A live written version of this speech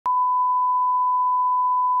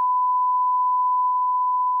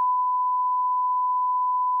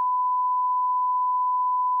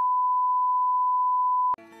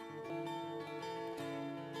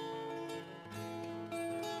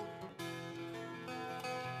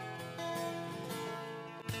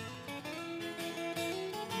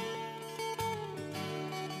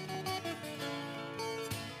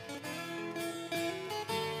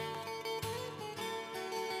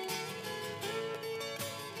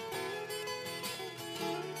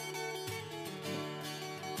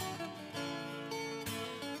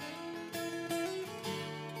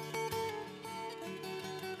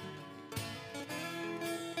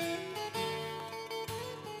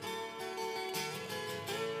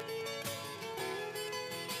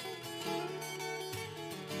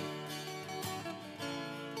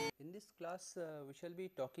class we shall be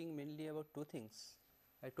talking mainly about two things.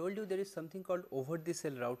 I told you there is something called over the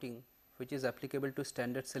cell routing which is applicable to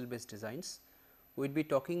standard cell based designs. We will be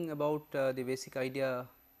talking about the basic idea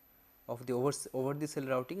of the over the cell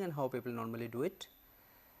routing and how people normally do it.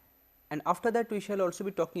 And after that we shall also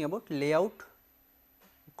be talking about layout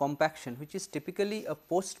compaction, which is typically a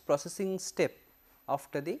post processing step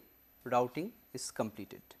after the routing is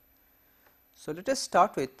completed. So, let us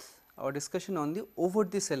start with our discussion on the over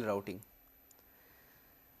the cell routing.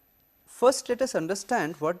 First, let us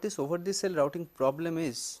understand what this over the cell routing problem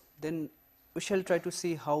is, then we shall try to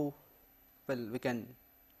see how well we can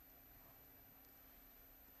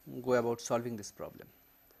go about solving this problem.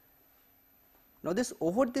 Now, this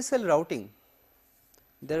over the cell routing,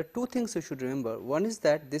 there are two things you should remember. One is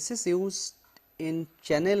that this is used in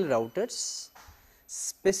channel routers,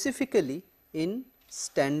 specifically in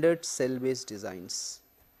standard cell based designs,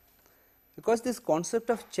 because this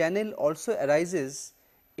concept of channel also arises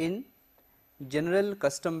in general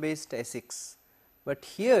custom based ASICs, but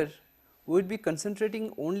here we would be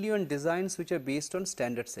concentrating only on designs which are based on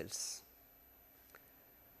standard cells.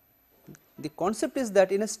 The concept is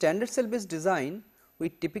that in a standard cell based design, we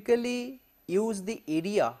typically use the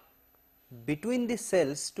area between the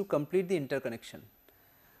cells to complete the interconnection,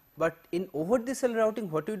 but in over the cell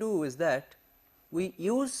routing what we do is that we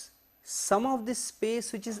use some of the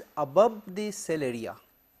space which is above the cell area.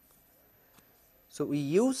 So, we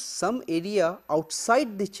use some area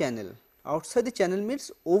outside the channel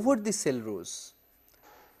means over the cell rows.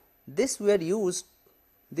 This we are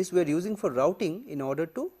using for routing in order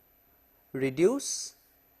to reduce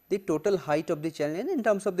the total height of the channel in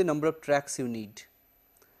terms of the number of tracks you need.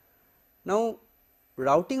 Now,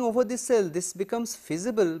 routing over the cell, this becomes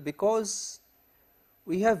feasible because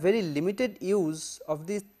we have very limited use of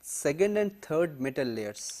the second and third metal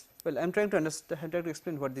layers. Well, I am trying to understand, I am trying to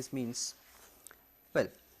explain what this means. Well,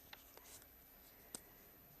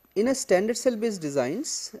 in a standard cell based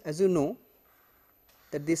designs, as you know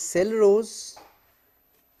that the cell rows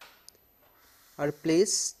are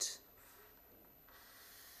placed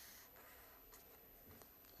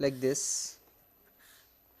like this.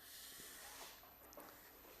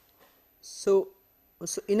 So,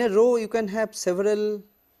 in a row you can have several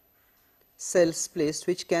cells placed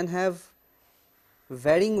which can have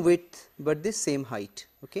varying width, but the same height.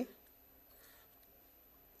 Okay.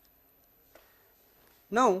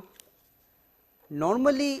 Now,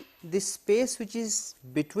 normally the space which is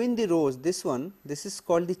between the rows, this is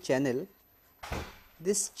called the channel.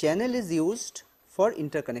 This channel is used for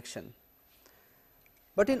interconnection,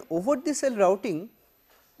 but in over the cell routing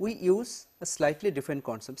we use a slightly different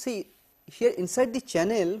concept. See, here inside the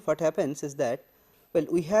channel what happens is that, well,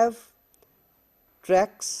 we have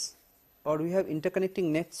tracks or we have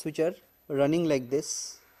interconnecting nets which are running like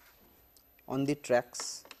this on the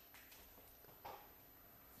tracks.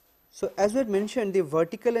 So, as we had mentioned, the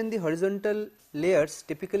vertical and the horizontal layers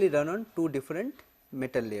typically run on two different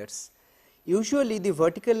metal layers. Usually the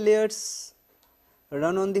vertical layers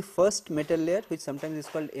run on the first metal layer, which sometimes is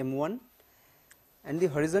called M1, and the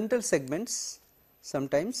horizontal segments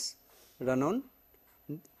sometimes run on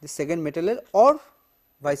the second metal layer or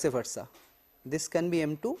vice versa. This can be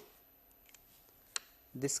M2,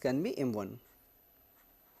 this can be M1.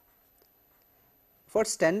 For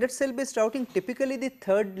standard cell based routing, typically the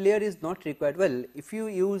third layer is not required. Well, if you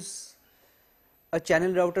use a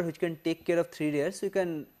channel router which can take care of 3 layers, you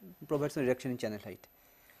can provide some reduction in channel height.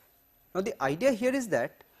 Now, the idea here is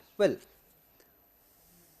that, well,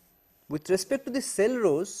 with respect to the cell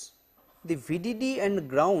rows, the VDD and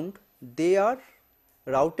ground, they are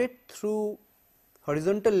routed through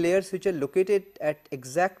horizontal layers which are located at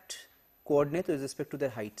exact coordinates with respect to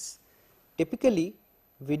their heights. Typically,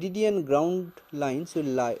 VDD and ground lines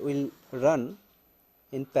will run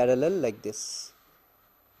in parallel like this.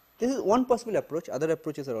 This is one possible approach, other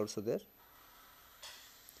approaches are also there.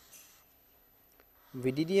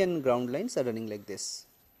 VDD and ground lines are running like this.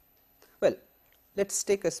 Well, let us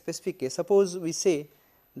take a specific case. Suppose we say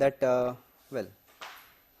that the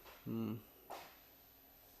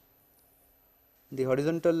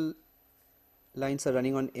horizontal lines are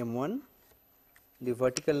running on M1, the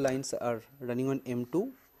vertical lines are running on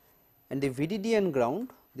M2, and the VDD and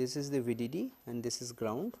ground, this is the VDD and this is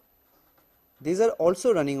ground, these are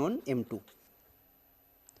also running on M2.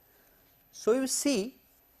 So, you see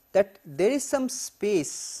that there is some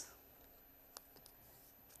space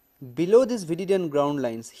below this VDD and ground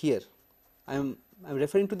lines here. I am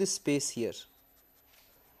referring to this space here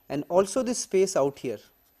and also this space out here,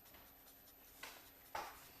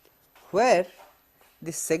 where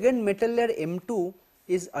the second metal layer M2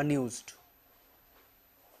 is unused.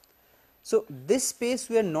 So, this space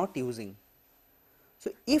we are not using.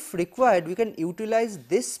 So, if required we can utilize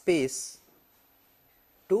this space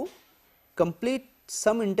to complete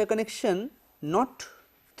some interconnection not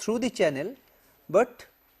through the channel, but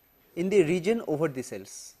in the region over the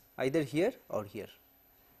cells, either here or here.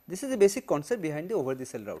 This is the basic concept behind the over the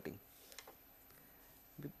cell routing,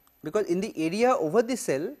 because in the area over the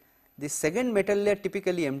cell the second metal layer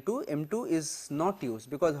typically M2 is not used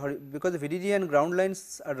because the VDD and ground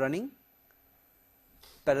lines are running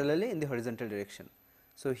parallelly in the horizontal direction.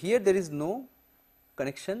 So, here there is no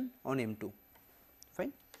connection on M2,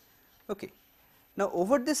 fine. Okay. Now,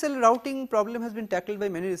 over the cell routing problem has been tackled by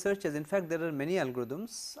many researchers. In fact, there are many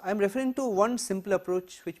algorithms. I am referring to one simple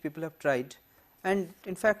approach which people have tried, and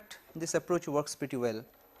in fact, this approach works pretty well.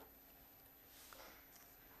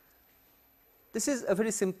 This is a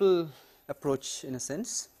very simple approach in a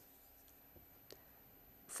sense.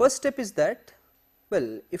 First step is that,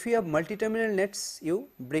 well, if you have multi-terminal nets, you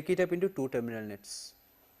break it up into two terminal nets.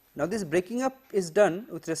 Now, this breaking up is done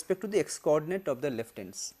with respect to the x coordinate of the left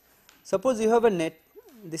ends. Suppose you have a net,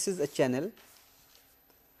 this is a channel.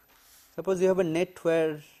 Suppose you have a net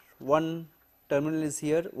where one terminal is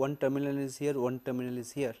here, one terminal is here, one terminal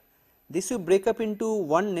is here. This you break up into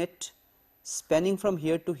one net spanning from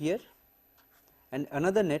here to here and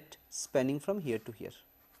another net spanning from here to here.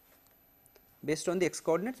 Based on the x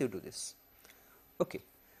coordinates you do this. Okay.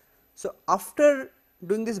 So, after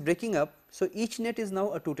doing this breaking up, so each net is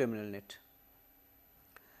now a two terminal net.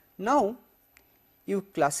 Now, you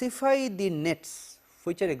classify the nets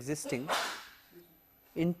which are existing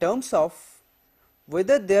in terms of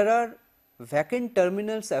whether there are vacant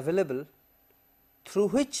terminals available through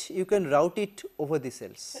which you can route it over the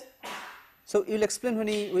cells. So, you will explain when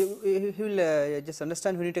you will just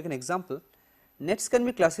understand when you take an example. Nets can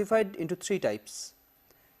be classified into three types.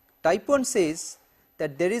 Type 1 says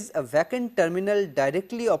that there is a vacant terminal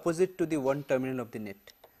directly opposite to the one terminal of the net.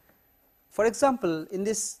 For example, in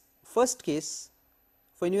this first case,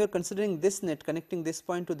 when you are considering this net connecting this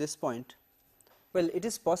point to this point, well, it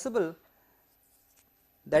is possible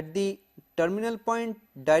that the terminal point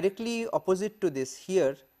directly opposite to this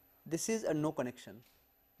here, this is a no connection,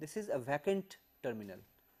 this is a vacant terminal.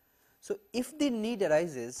 So, if the need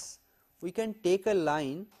arises, we can take a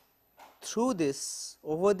line through this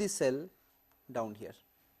over the cell down here.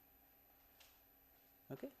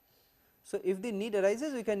 Okay. So, if the need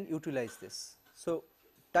arises, we can utilize this. So,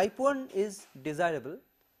 type 1 is desirable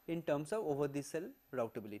in terms of over the cell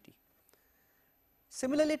routability.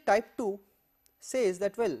 Similarly, type 2 says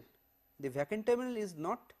that, well, the vacant terminal is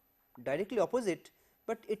not directly opposite,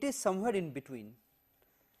 but it is somewhere in between.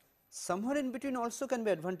 Somewhere in between also can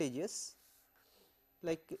be advantageous,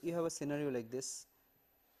 like you have a scenario like this.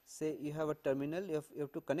 Say you have a terminal, you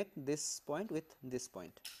have to connect this point with this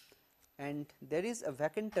point, and there is a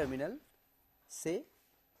vacant terminal, say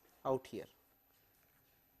out here.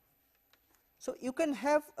 So, you can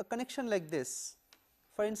have a connection like this.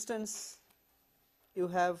 For instance, you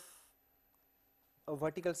have a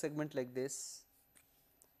vertical segment like this,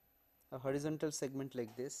 a horizontal segment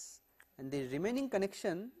like this, and the remaining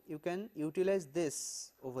connection you can utilize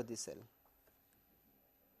this over the cell.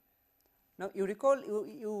 Now, you recall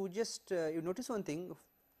you just you notice one thing,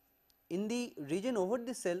 in the region over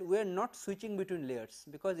the cell we are not switching between layers,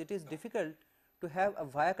 because it is difficult to have a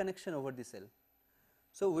via connection over the cell.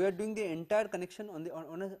 So, we are doing the entire connection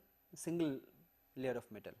on a single layer of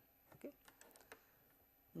metal. Okay.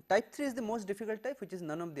 Type 3 is the most difficult type, which is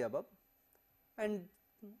none of the above, and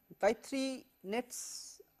type 3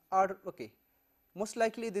 nets are okay. Most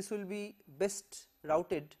likely this will be best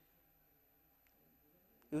routed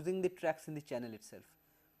using the tracks in the channel itself,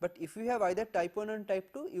 but if you have either type 1 and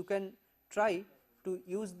type 2, you can try to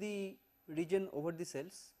use the region over the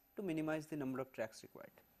cells to minimize the number of tracks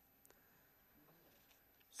required.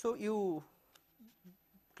 So, you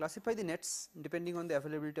classify the nets depending on the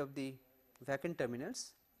availability of the vacant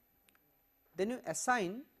terminals, then you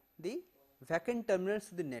assign the vacant terminals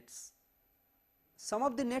to the nets. Some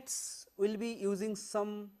of the nets will be using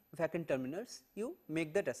some vacant terminals, you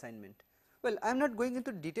make that assignment. Well, I am not going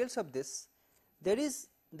into details of this. There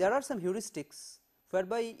are some heuristics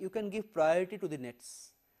whereby you can give priority to the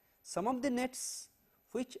nets. Some of the nets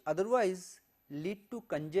which otherwise lead to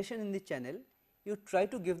congestion in the channel, you try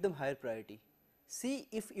to give them higher priority. See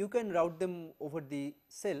if you can route them over the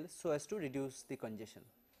cell so as to reduce the congestion.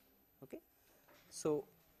 Okay. So,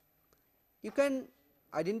 you can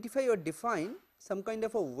identify or define some kind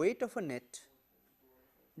of a weight of a net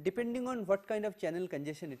depending on what kind of channel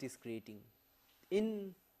congestion it is creating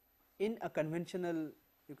in a conventional,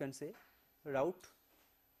 you can say, route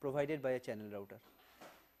provided by a channel router.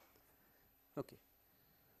 Okay.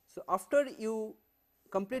 So, after you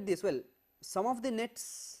complete this, well, some of the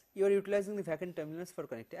nets you are utilizing the vacant terminals for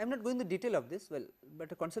connecting. I am not going to the detail of this, well,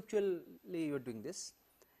 but conceptually you are doing this.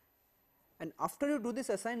 And after you do this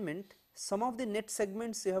assignment, some of the net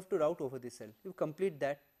segments you have to route over the cell, you complete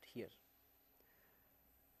that here.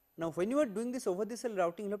 Now, when you are doing this over the cell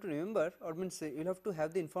routing, you have to remember, or means you will have to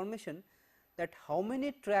have the information that how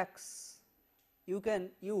many tracks you can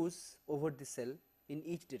use over the cell in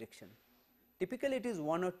each direction. Typically, it is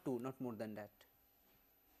 1 or 2, not more than that,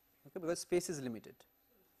 okay, because space is limited.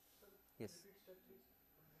 Yes.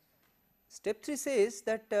 Step 3 says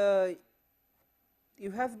that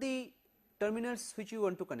you have the terminals which you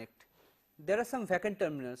want to connect. There are some vacant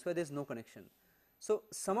terminals where there is no connection. So,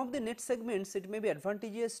 some of the net segments, it may be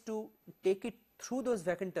advantageous to take it through those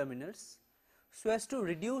vacant terminals, so as to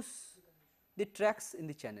reduce the tracks in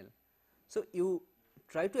the channel. So, you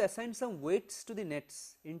try to assign some weights to the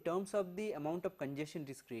nets in terms of the amount of congestion it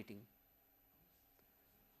is creating.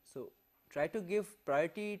 So, try to give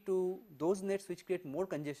priority to those nets which create more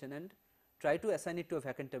congestion and try to assign it to a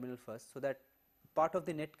vacant terminal first, so that part of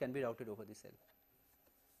the net can be routed over the cell.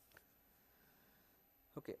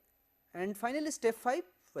 Okay. And finally, step 5,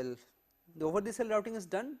 well, the over the cell routing is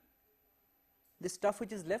done. This stuff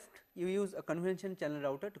which is left, you use a convention channel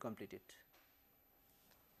router to complete it.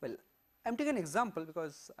 Well, I am taking an example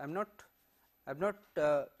because I have not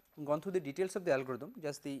gone through the details of the algorithm,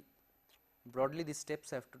 just the broadly the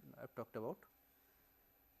steps I have talked about.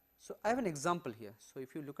 So, I have an example here. So,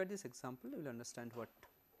 if you look at this example, you will understand what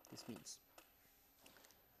this means.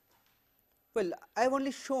 Well, I have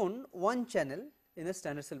only shown one channel in a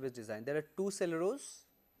standard cell based design. There are 2 cell rows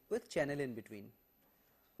with channel in between.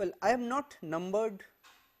 Well, I have not numbered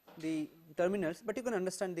the terminals, but you can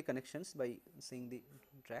understand the connections by seeing the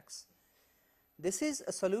tracks. This is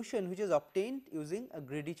a solution which is obtained using a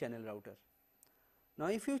greedy channel router. Now,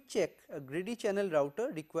 if you check, a greedy channel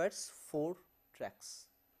router requires 4 tracks,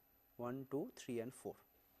 1, 2, 3 and 4.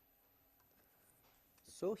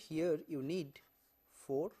 So, here you need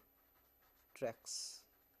 4 tracks.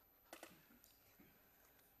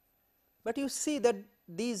 But you see that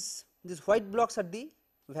these white blocks are the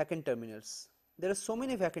vacant terminals. There are so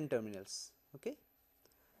many vacant terminals. Okay.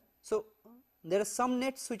 So, there are some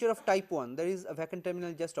nets which are of type 1, there is a vacant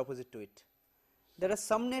terminal just opposite to it. There are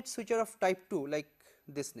some nets which are of type 2, like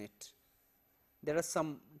this net. There are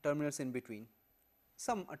some terminals in between,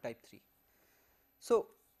 some are type 3. So,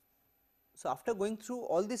 after going through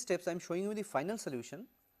all these steps, I am showing you the final solution.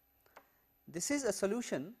 This is a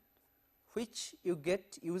solution which you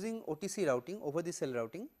get using OTC routing, over the cell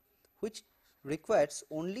routing, which requires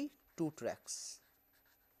only 2 tracks.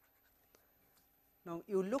 Now,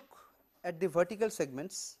 you look at the vertical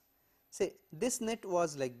segments, say this net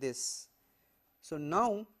was like this. So,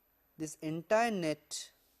 now this entire net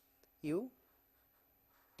you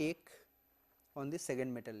take on the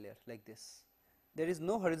second metal layer like this. There is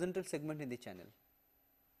no horizontal segment in the channel.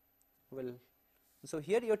 Well, so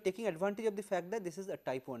here you are taking advantage of the fact that this is a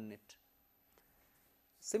type 1 net.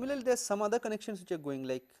 Similarly, there are some other connections which are going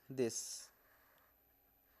like this.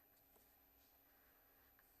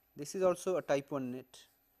 This is also a type 1 net.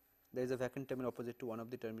 There is a vacant terminal opposite to one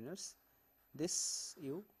of the terminals. This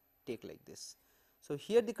you take like this. So,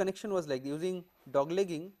 here the connection was like using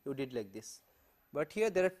doglegging, you did like this, but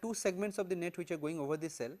here there are 2 segments of the net which are going over the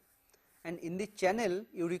cell, and in the channel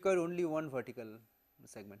you require only one vertical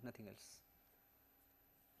segment, nothing else.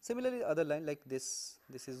 Similarly, other line like this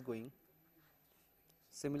is going.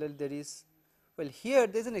 Similarly, there is, well, here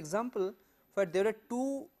there is an example where there are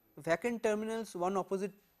 2 vacant terminals, one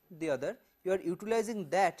opposite the other. You are utilizing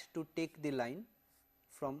that to take the line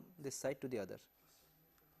from this side to the other.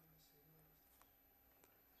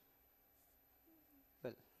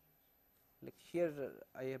 Well, like here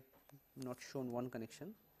I have not shown one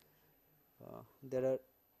connection. There are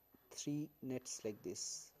 3 nets like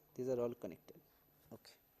this. These are all connected.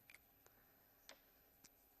 Okay.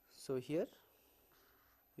 So, here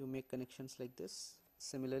you make connections like this.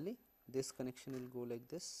 Similarly, this connection will go like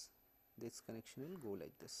this, this connection will go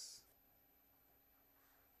like this.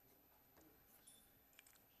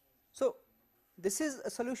 So, this is a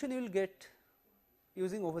solution you will get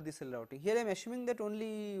using over the cell routing. Here I am assuming that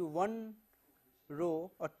only one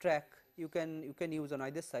row or track you can use on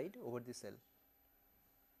either side over the cell,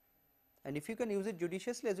 and if you can use it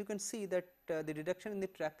judiciously, as you can see that the reduction in the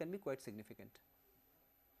track can be quite significant.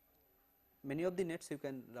 Many of the nets you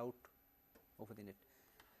can route over the net.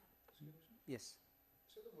 Yes.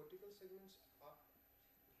 So, the vertical segments are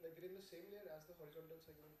like within the same layer as the horizontal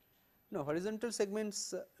segment? No, horizontal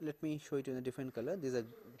segments, let me show it in a different color. These are.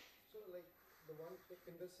 So, like the one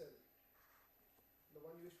in the cell, The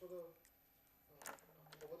one used for the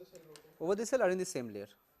over the cell routing. Over the cell are in the same layer,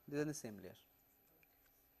 these are in the same layer.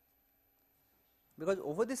 Because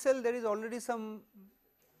over the cell there is already some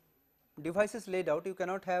devices laid out, you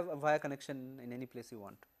cannot have a via connection in any place you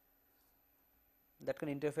want, that can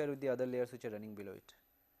interfere with the other layers which are running below it.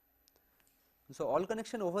 So, all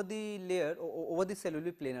connection over the layer over the cell will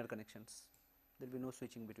be planar connections, there will be no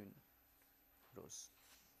switching between rows.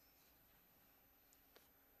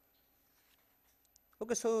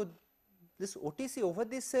 Okay, so this OTC over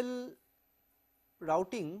the cell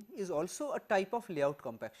routing is also a type of layout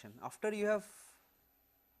compaction. After you have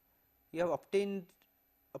obtained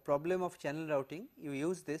a problem of channel routing, you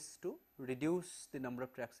use this to reduce the number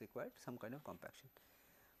of tracks required, some kind of compaction.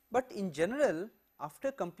 But in general,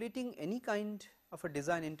 after completing any kind of a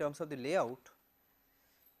design in terms of the layout,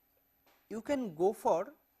 you can go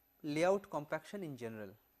for layout compaction in general,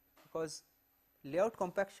 because layout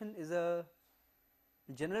compaction is a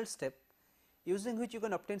general step using which you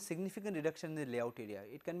can obtain significant reduction in the layout area.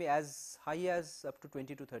 It can be as high as up to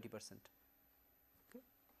 20 to 30%. Okay.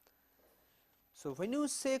 So, when you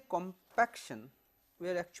say compaction, we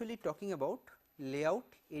are actually talking about layout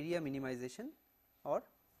area minimization or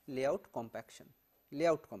layout compaction.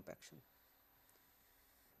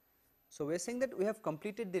 So, we are saying that we have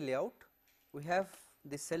completed the layout, we have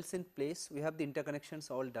the cells in place, we have the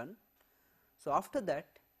interconnections all done. So, after that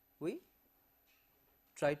we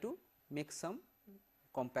try to make some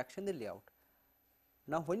compaction in the layout.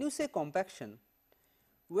 Now, when you say compaction,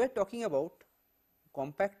 we are talking about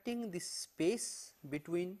compacting the space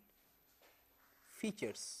between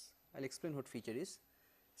features. I will explain what feature is,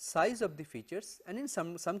 size of the features, and in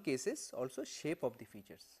some cases also shape of the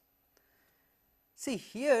features. See,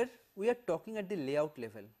 here we are talking at the layout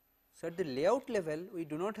level. So, at the layout level we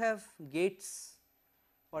do not have gates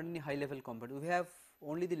or any high level component, we have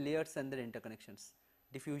only the layers and their interconnections,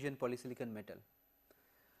 diffusion, polysilicon, metal.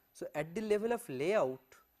 So, at the level of layout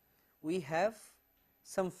we have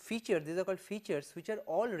some features, these are called features, which are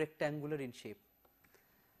all rectangular in shape.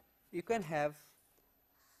 You can have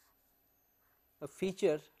a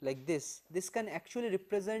feature like this can actually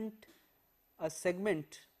represent a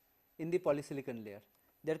segment in the polysilicon layer.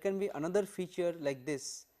 There can be another feature like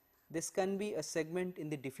this can be a segment in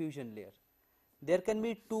the diffusion layer. There can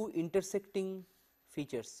be two intersecting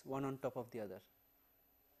features, one on top of the other.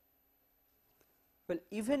 Well,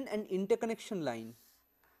 even an interconnection line,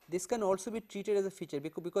 this can also be treated as a feature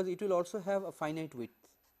because it will also have a finite width.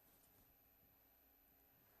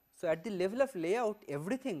 So, at the level of layout,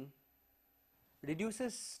 everything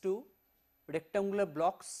reduces to rectangular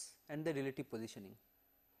blocks and the relative positioning.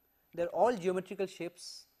 They are all geometrical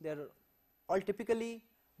shapes, they are all typically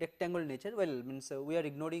rectangular nature. Well, means we are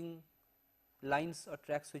ignoring lines or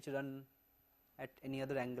tracks which run at any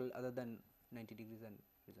other angle other than 90 degrees and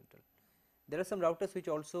horizontal. There are some routers which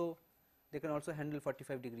also they can also handle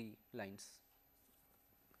 45-degree lines.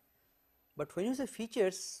 But when you say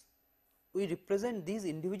features, we represent these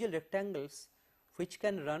individual rectangles which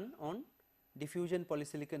can run on diffusion,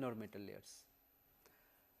 polysilicon or metal layers.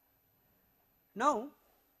 Now,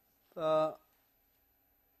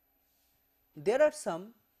 there are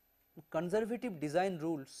some conservative design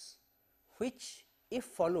rules which, if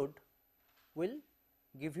followed, will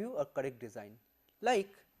give you a correct design.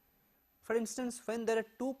 Like, for instance, when there are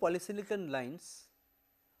two polysilicon lines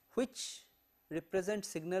which represent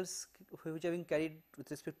signals which are being carried with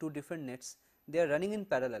respect to different nets, they are running in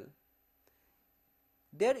parallel.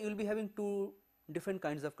 There you will be having two different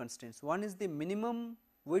kinds of constraints. One is the minimum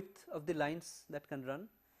width of the lines that can run,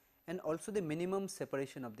 and also the minimum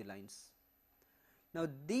separation of the lines. Now,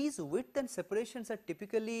 these width and separations are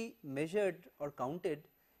typically measured or counted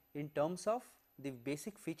in terms of the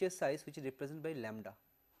basic feature size, which is represented by lambda.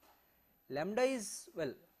 Lambda is,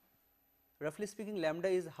 well, roughly speaking, lambda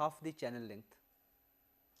is half the channel length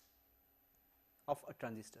of a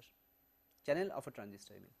transistor, channel of a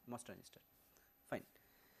transistor, I mean MOS transistor, fine.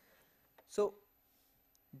 So,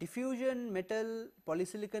 diffusion, metal,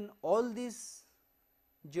 polysilicon, all these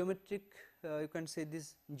geometric, you can say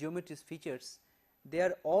these geometric features, they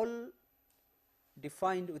are all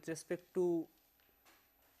defined with respect to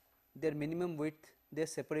their minimum width, their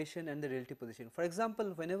separation and the relative position. For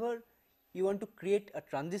example, whenever you want to create a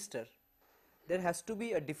transistor, there has to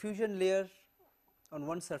be a diffusion layer on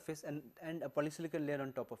one surface and a polysilicon layer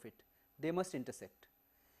on top of it. They must intersect,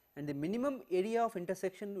 and the minimum area of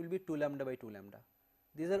intersection will be 2 lambda by 2 lambda.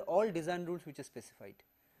 These are all design rules which are specified.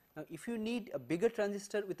 Now, if you need a bigger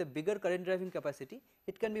transistor with a bigger current driving capacity,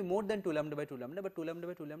 it can be more than 2 lambda by 2 lambda, but 2 lambda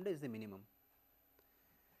by 2 lambda is the minimum.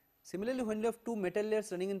 Similarly, when you have two metal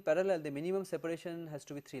layers running in parallel, the minimum separation has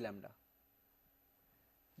to be 3 lambda.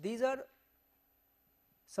 these are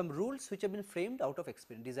some rules which have been framed out of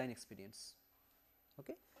experience, design experience.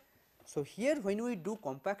 Okay. So, here when we do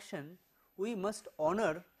compaction, we must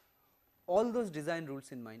honor all those design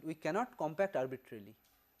rules in mind. We cannot compact arbitrarily.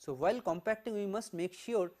 So, while compacting, we must make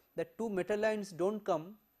sure that two metal lines do not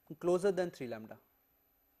come closer than 3 lambda,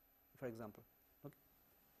 for example. Okay.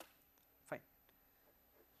 Fine.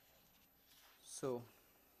 So,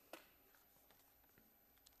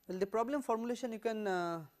 well, the problem formulation, you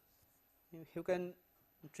can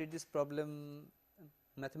treat this problem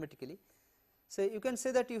mathematically. So, you can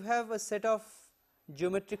say that you have a set of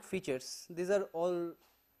geometric features, these are all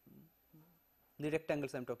the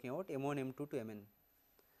rectangles I am talking about, M1, M2 to Mn.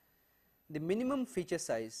 The minimum feature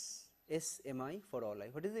size SMI for all I.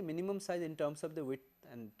 What is the minimum size in terms of the width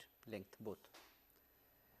and length both?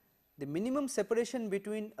 The minimum separation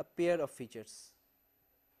between a pair of features,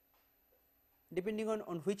 depending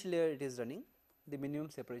on which layer it is running, the minimum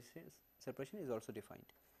separation is also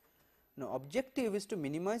defined. Now, objective is to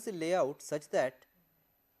minimize the layout such that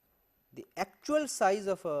the actual size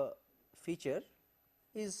of a feature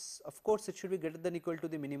is, of course, it should be greater than or equal to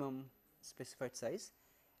the minimum specified size,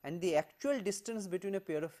 and the actual distance between a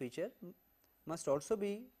pair of feature must also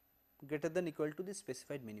be greater than or equal to the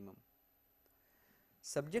specified minimum.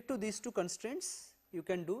 Subject to these two constraints, you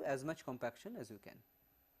can do as much compaction as you can.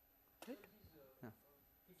 Right?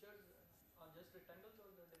 Features are just rectangles or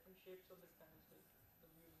the different shapes of rectangles like the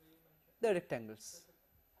view you mentioned? They are rectangles.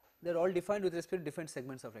 They are all defined with respect to different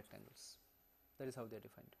segments of rectangles. That is how they are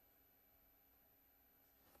defined.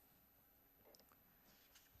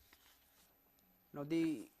 Now,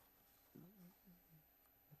 the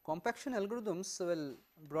compaction algorithms, well,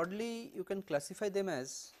 broadly you can classify them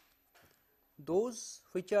as those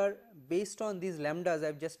which are based on these lambdas I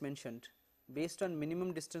have just mentioned, based on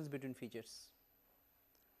minimum distance between features.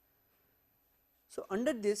 So,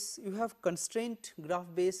 under this you have constraint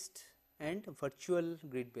graph based and virtual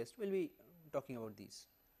grid based, we will be talking about these.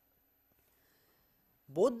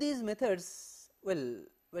 Both these methods,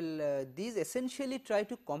 these essentially try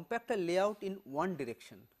to compact a layout in one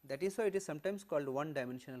direction, that is why it is sometimes called one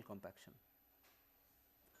dimensional compaction.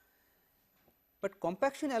 But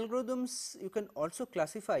compaction algorithms you can also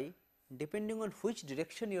classify depending on which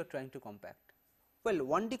direction you are trying to compact. Well,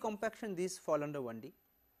 1D compaction, these fall under 1D.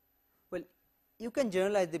 Well, you can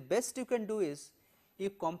generalize, the best you can do is you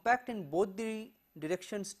compact in both the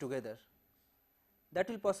directions together, that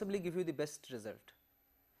will possibly give you the best result.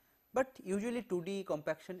 But usually 2D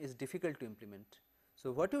compaction is difficult to implement.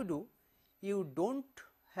 So, what you do, you do not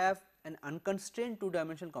have an unconstrained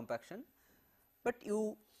 2-dimensional compaction, but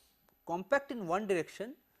you compact in one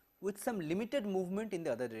direction with some limited movement in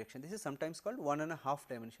the other direction. This is sometimes called 1.5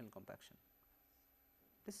 dimensional compaction.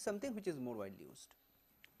 This is something which is more widely used.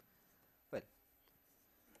 Well,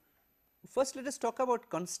 first let us talk about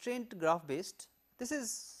constraint graph based. This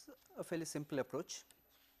is a fairly simple approach.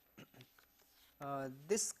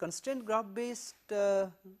 This constraint graph based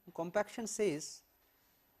compaction says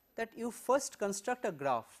that you first construct a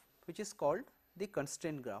graph which is called the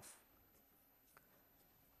constraint graph.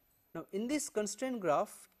 Now, in this constraint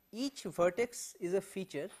graph, each vertex is a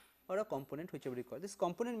feature or a component, whichever you call. This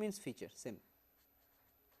component means feature, same.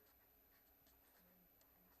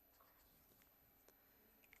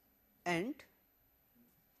 And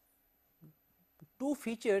two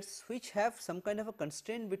features which have some kind of a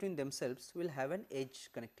constraint between themselves will have an edge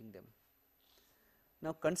connecting them.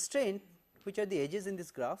 Now, constraint which are the edges in this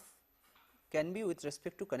graph can be with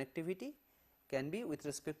respect to connectivity, can be with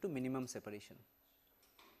respect to minimum separation.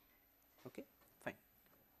 Okay, fine.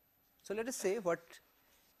 So, let us say what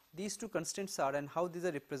these two constraints are and how these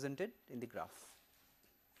are represented in the graph.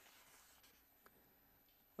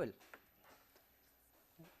 Well,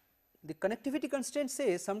 the connectivity constraint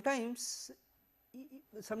says sometimes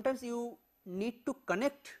you need to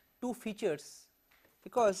connect two features,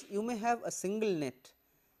 because you may have a single net.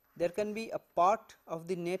 There can be a part of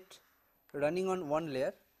the net running on one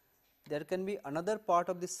layer, there can be another part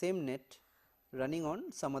of the same net running on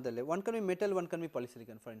some other layer. One can be metal, one can be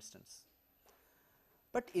polysilicon, for instance.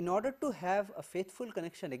 But in order to have a faithful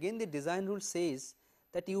connection, again the design rule says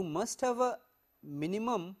that you must have a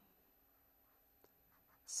minimum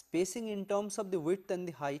spacing in terms of the width and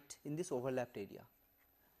the height in this overlapped area.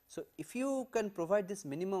 So, if you can provide this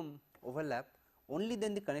minimum overlap, only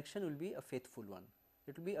then the connection will be a faithful one,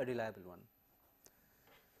 it will be a reliable one.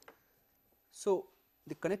 So,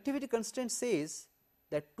 the connectivity constraint says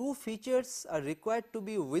that two features are required to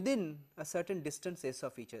be within a certain distance s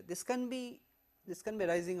of each other. This can be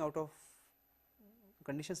arising out of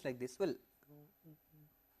conditions like this. Well,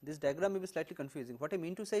 this diagram may be slightly confusing. What I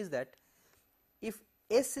mean to say is that if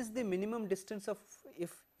S is the minimum distance of,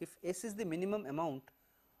 if S is the minimum amount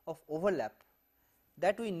of overlap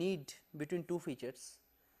that we need between two features,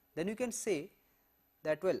 then you can say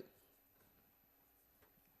that, well,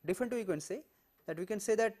 different way you can say that, we can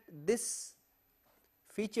say that this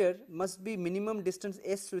feature must be minimum distance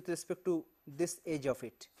S with respect to this edge of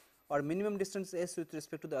it, or minimum distance S with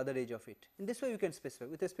respect to the other edge of it. In this way you can specify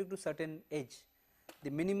with respect to certain edge, the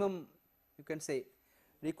minimum, you can say,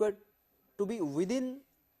 required to be within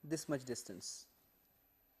this much distance,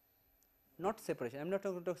 not separation. I am not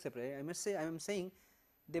talking about separation, I must say, I am saying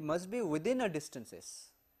they must be within a distance S.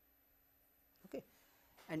 Okay.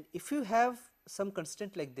 And if you have some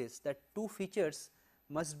constraint like this, that two features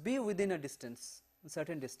must be within a distance, a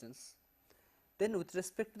certain distance, then with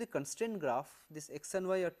respect to the constraint graph, this x and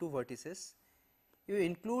y are two vertices, you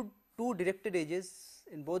include two directed edges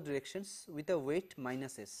in both directions with a weight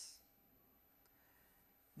minus s.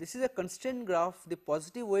 This is a constraint graph. The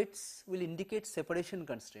positive weights will indicate separation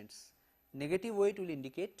constraints, negative weight will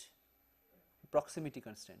indicate proximity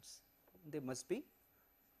constraints. They must be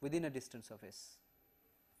within a distance of s.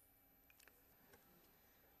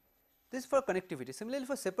 This is for connectivity. Similarly,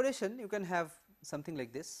 for separation you can have something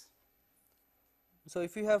like this. So,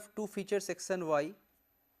 if you have two features x and y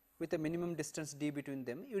with a minimum distance d between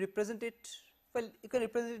them, you represent it, well, you can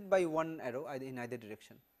represent it by one arrow either in either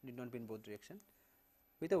direction, need not be in both direction,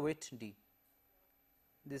 with a weight d.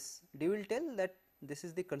 This d will tell that this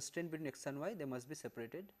is the constraint between x and y, they must be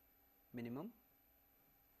separated minimum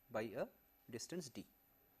by a distance d.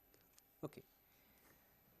 Okay.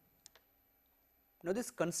 Now,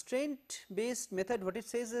 this constraint based method, what it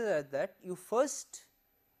says is that you first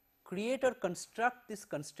create or construct this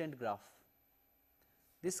constraint graph.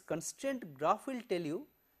 This constraint graph will tell you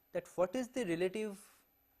that what is the relative,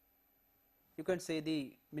 you can say,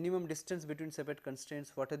 the minimum distance between separate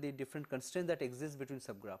constraints, what are the different constraints that exist between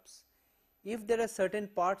subgraphs. If there are certain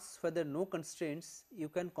parts where there are no constraints, you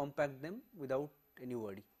can compact them without any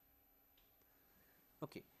worry.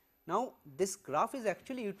 Okay. Now, this graph is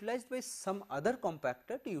actually utilized by some other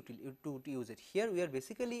compactor to use it. Here we are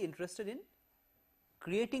basically interested in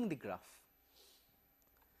creating the graph.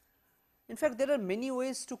 In fact, there are many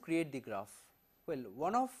ways to create the graph. Well,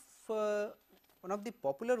 one of the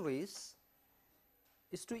popular ways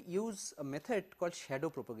is to use a method called shadow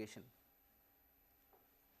propagation.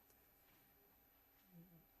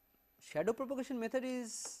 Shadow propagation method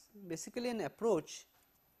is basically an approach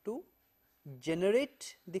to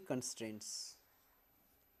generate the constraints,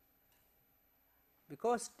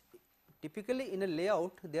 because typically in a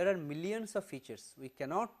layout there are millions of features. We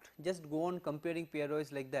cannot just go on comparing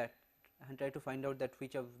PROs like that and try to find out that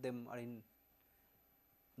which of them are in,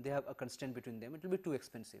 they have a constraint between them, it will be too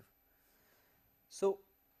expensive. So,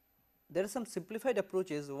 there are some simplified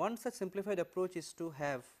approaches. One such simplified approach is to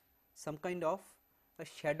have some kind of a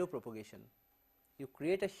shadow propagation. You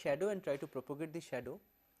create a shadow and try to propagate the shadow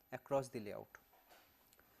across the layout.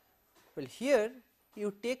 Well, here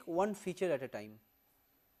you take one feature at a time.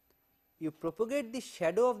 You propagate the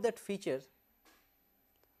shadow of that feature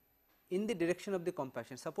in the direction of the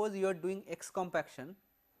compaction. Suppose you are doing x compaction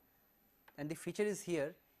and the feature is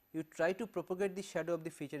here, you try to propagate the shadow of the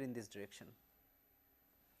feature in this direction.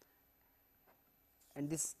 And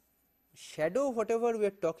this shadow, whatever we are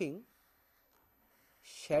talking,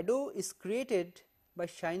 shadow is created by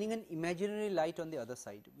shining an imaginary light on the other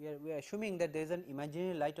side. We are assuming that there is an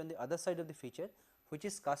imaginary light on the other side of the feature which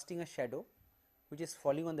is casting a shadow which is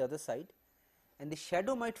falling on the other side, and the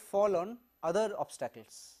shadow might fall on other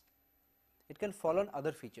obstacles, it can fall on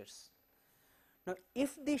other features. Now,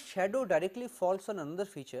 if the shadow directly falls on another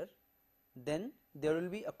feature, then there will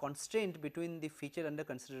be a constraint between the feature under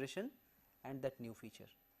consideration and that new feature,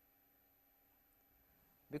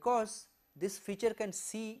 because this feature can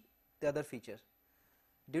see the other feature.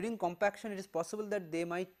 During compaction, it is possible that they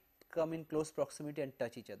might come in close proximity and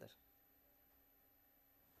touch each other,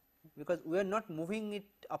 because we are not moving it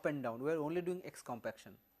up and down, we are only doing x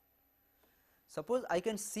compaction. Suppose I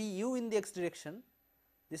can see you in the x direction,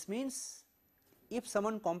 this means if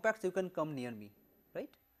someone compacts, you can come near me, right.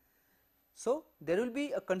 So, there will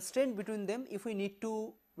be a constraint between them if we need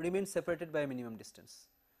to remain separated by a minimum distance.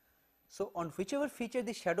 So, on whichever feature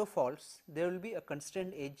the shadow falls, there will be a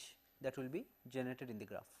constraint edge that will be generated in the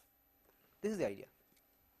graph. This is the idea.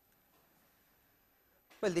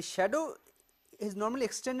 Well, the shadow is normally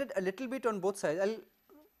extended a little bit on both sides. I will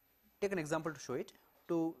take an example to show it,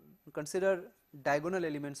 to consider diagonal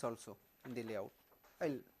elements also in the layout. I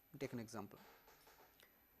will take an example.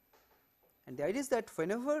 And the idea is that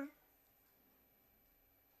whenever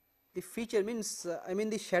the feature means I mean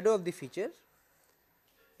the shadow of the feature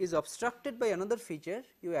is obstructed by another feature,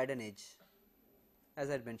 you add an edge, as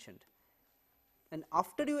I had mentioned, and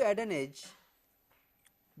after you add an edge,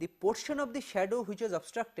 the portion of the shadow which was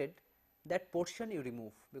obstructed, that portion you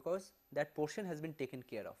remove, because that portion has been taken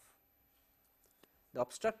care of. The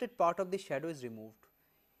obstructed part of the shadow is removed.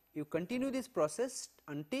 You continue this process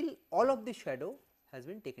until all of the shadow has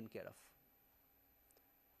been taken care of,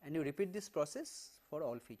 and you repeat this process for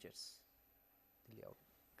all features the layout.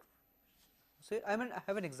 So, I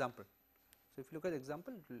have an example. So, if you look at the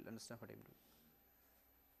example, you will understand what I am doing.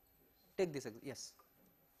 Take this, yes,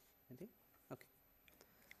 anything? Okay,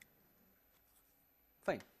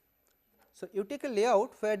 fine. So, you take a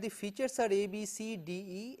layout where the features are A, B, C, D,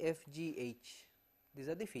 E, F, G, H, these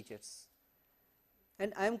are the features,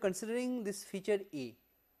 and I am considering this feature A,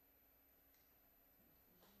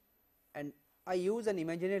 and I use an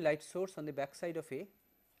imaginary light source on the back side of A,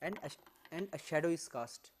 and a shadow is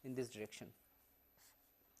cast in this direction.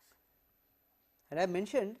 And I have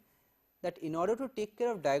mentioned that in order to take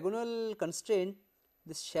care of diagonal constraint,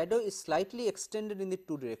 this shadow is slightly extended in the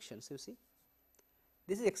two directions. You see,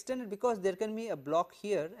 this is extended because there can be a block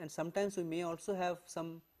here, and sometimes we may also have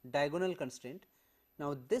some diagonal constraint.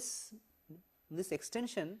 Now, this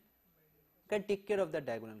extension can take care of that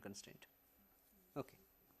diagonal constraint. Okay.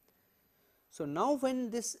 So, now when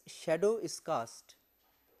this shadow is cast,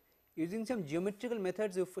 using some geometrical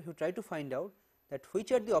methods, you try to find out that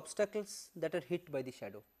which are the obstacles that are hit by the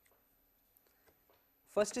shadow.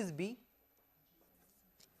 First is B.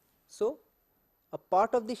 So, a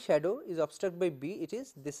part of the shadow is obstructed by B, it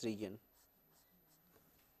is this region.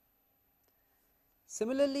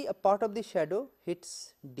 Similarly, a part of the shadow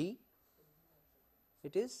hits D,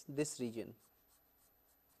 it is this region.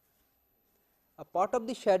 A part of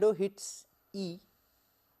the shadow hits E,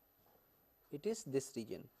 it is this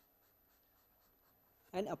region,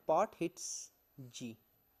 and a part hits G.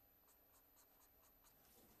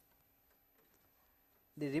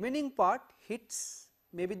 The remaining part hits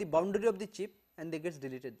maybe the boundary of the chip, and they gets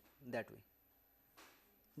deleted that way.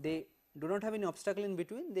 They do not have any obstacle in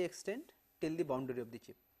between, they extend till the boundary of the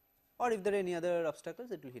chip, or if there are any other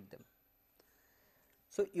obstacles, it will hit them.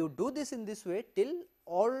 So, you do this in this way till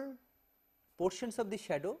all portions of the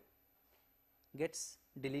shadow gets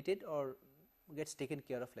deleted or gets taken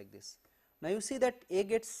care of like this. Now, you see that A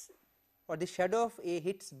gets, or the shadow of A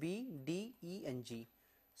hits B, D, E and G.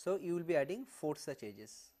 So, you will be adding 4 such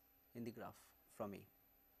edges in the graph from A.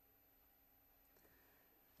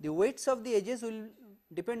 The weights of the edges will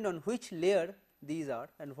depend on which layer these are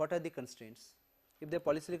and what are the constraints. If they are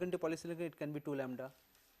polysilicon to polysilicon, it can be 2 lambda.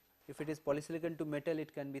 If it is polysilicon to metal,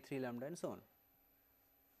 it can be 3 lambda, and so on.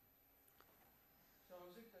 So how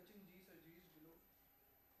is it touching G? So G is below.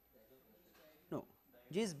 No,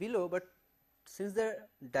 G is below, but since they are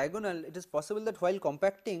diagonal, it is possible that while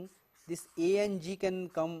compacting, this A and G can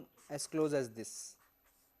come as close as this.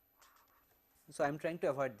 So, I am trying to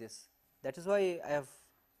avoid this. That is why I have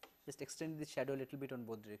just extended the shadow a little bit on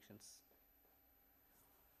both directions,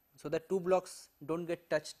 so that 2 blocks do not get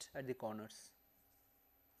touched at the corners.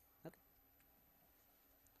 Okay.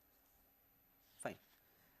 Fine.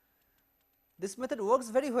 This method works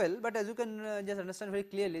very well, but as you can just understand very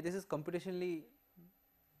clearly, this is computationally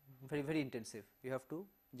very intensive. You have to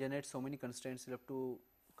generate so many constraints, you have to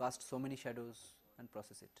cast so many shadows and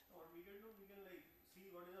process it. What we can do, we can like see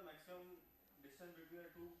what is the maximum distance between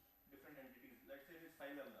the two different entities. Let's say it is 5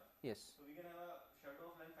 lambda. Yes. So we can have a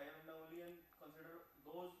shadow of length 5 lambda only and consider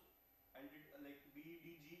those entities like B,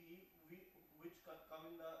 D, G, E, which come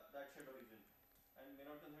in that shadow region, and may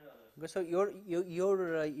not consider others. Okay, so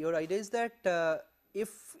your idea is that if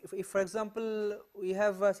for example we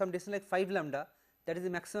have some distance like 5 lambda, that is the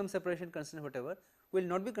maximum separation constraint whatever, we will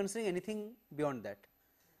not be considering anything beyond that.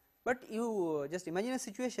 But you just imagine a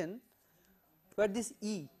situation where this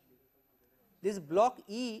E, this block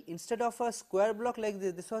E, instead of a square block like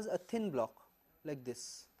this was a thin block like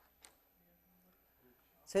this.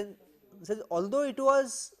 So although it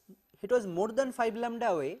was more than 5 lambda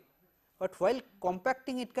away, but while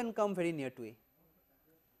compacting it can come very near to A.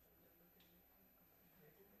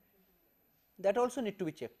 That also need to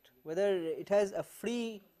be checked, whether it has a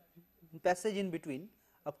free passage in between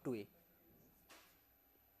up to A.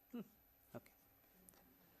 Okay.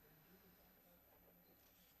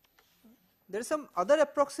 There are some other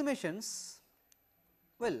approximations.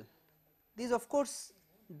 Well, these of course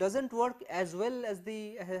does not work as well as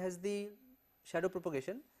the shadow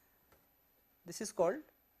propagation. This is called,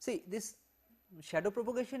 see, this shadow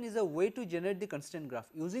propagation is a way to generate the constraint graph.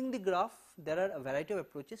 Using the graph, there are a variety of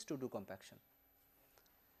approaches to do compaction.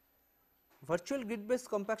 Virtual grid based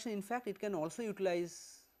compaction, in fact, it can also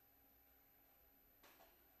utilize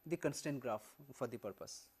the constraint graph for the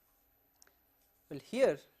purpose. Well,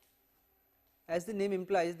 here as the name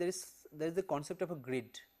implies, there is the concept of a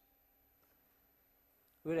grid.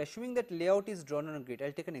 We are assuming that layout is drawn on a grid. I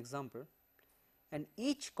will take an example, and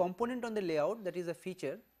each component on the layout, that is a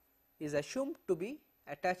feature, is assumed to be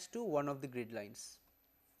attached to one of the grid lines.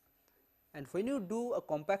 And when you do a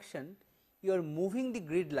compaction, you are moving the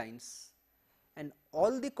grid lines, and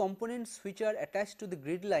all the components which are attached to the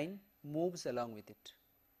grid line moves along with it.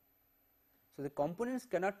 So, the components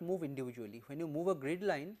cannot move individually. When you move a grid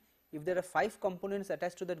line, if there are 5 components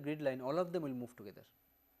attached to that grid line, all of them will move together,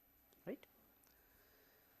 right.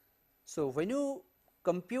 So, when you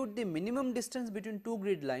compute the minimum distance between 2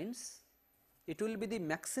 grid lines, it will be the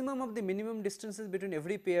maximum of the minimum distances between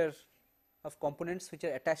every pair of components which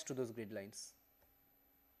are attached to those grid lines,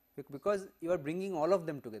 because you are bringing all of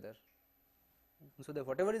them together. So, that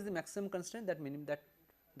whatever is the maximum constraint,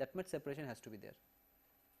 that much separation has to be there.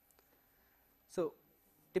 So,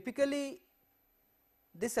 typically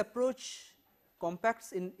this approach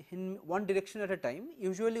compacts in one direction at a time.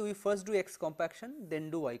 Usually we first do x compaction, then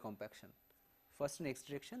do y compaction, first in x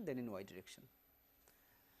direction, then in y direction.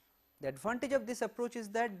 The advantage of this approach is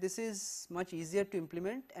that this is much easier to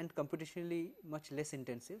implement and computationally much less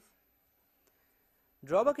intensive.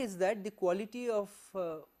 Drawback is that the quality of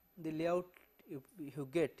the layout you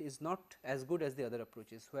get is not as good as the other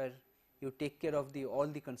approaches, where you take care of all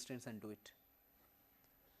the constraints and do it.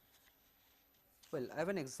 Well, I have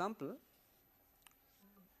an example.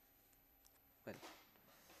 Well,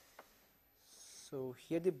 so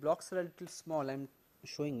here the blocks are a little small. I am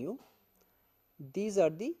showing you. These are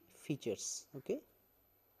the features. Okay,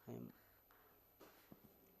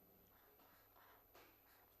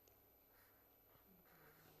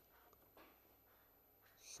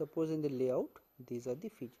 suppose in the layout, these are the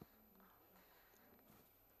features.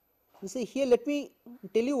 You see here, let me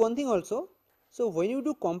tell you one thing also. So, when you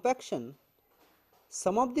do compaction,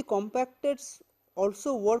 some of the compactors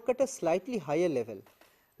also work at a slightly higher level,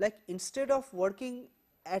 like instead of working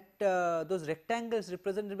at those rectangles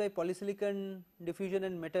represented by polysilicon diffusion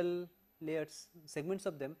and metal layers, segments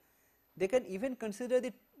of them, they can even consider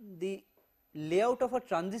the layout of a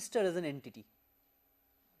transistor as an entity.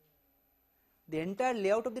 The entire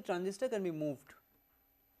layout of the transistor can be moved.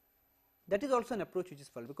 That is also an approach which is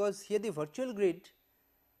followed, because here the virtual grid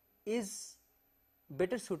is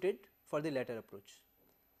better suited for the latter approach,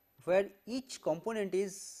 where each component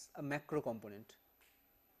is a macro component.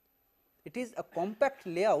 It is a compact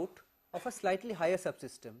layout of a slightly higher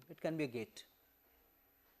subsystem. It can be a gate,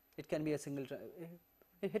 it can be a single,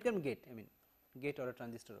 it can be gate, I mean gate or a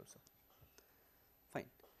transistor also, fine.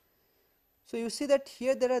 So, you see that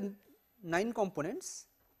here there are 9 components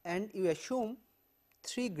and you assume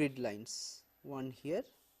 3 grid lines, one here,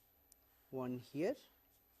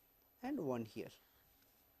 and one here.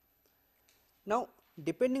 Now,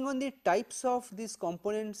 depending on the types of these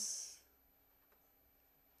components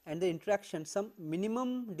and the interaction, some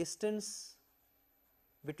minimum distance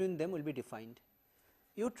between them will be defined.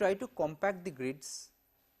 You try to compact the grids.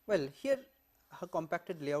 Well, here a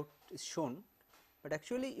compacted layout is shown, but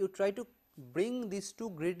actually you try to bring these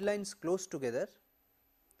 2 grid lines close together,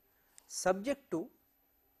 subject to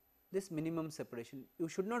this minimum separation. You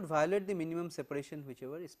should not violate the minimum separation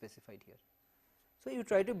whichever is specified here. So, you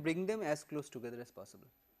try to bring them as close together as possible.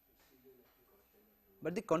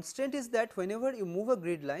 But the constraint is that whenever you move a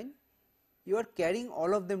grid line, you are carrying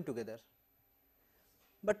all of them together.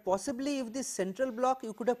 But possibly if this central block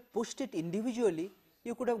you could have pushed it individually,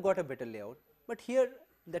 you could have got a better layout, but here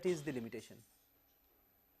that is the limitation.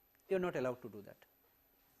 You are not allowed to do that.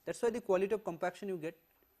 That is why the quality of compaction you get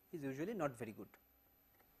is usually not very good.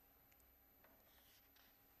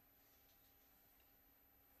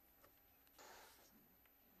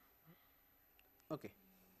 Okay.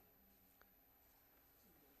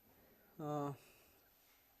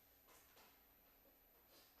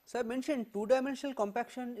 So, I mentioned 2-dimensional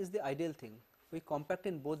compaction is the ideal thing. We compact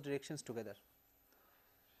in both directions together.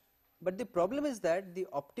 But the problem is that the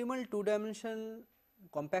optimal 2-dimensional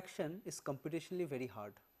compaction is computationally very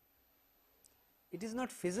hard. It is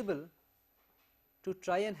not feasible to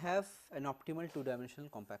try and have an optimal 2-dimensional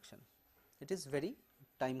compaction. It is very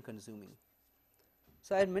time consuming.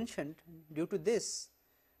 So, I had mentioned due to this,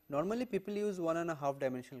 normally people use 1.5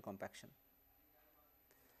 dimensional compaction.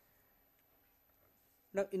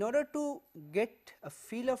 Now, in order to get a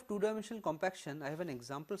feel of 2-dimensional compaction, I have an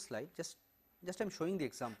example slide, just I am showing the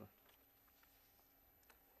example.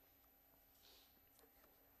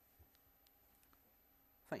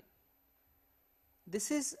 Fine. This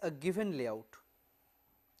is a given layout.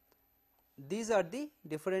 These are the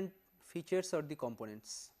different features or the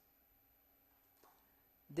components.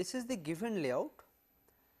 This is the given layout.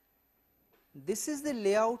 This is the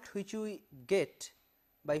layout which we get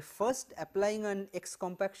by first applying an X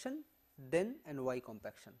compaction, then an Y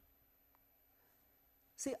compaction.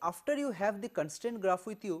 See, after you have the constraint graph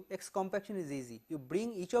with you, X compaction is easy. You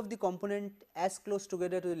bring each of the component as close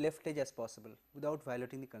together to the left edge as possible without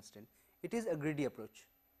violating the constraint. It is a greedy approach,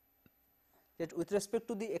 that with respect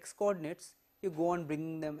to the X coordinates, you go on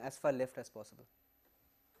bringing them as far left as possible.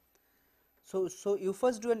 So you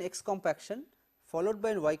first do an X compaction followed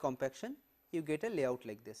by a Y compaction, you get a layout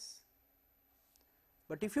like this.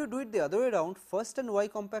 But if you do it the other way around, first an Y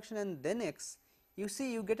compaction and then X, you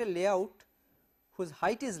see you get a layout whose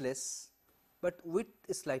height is less, but width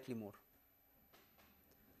is slightly more.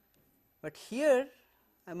 But here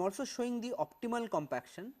I am also showing the optimal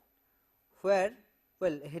compaction, where,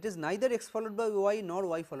 well, it is neither X followed by Y nor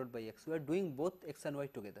Y followed by X, we are doing both X and Y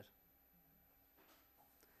together.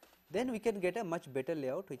 Then we can get a much better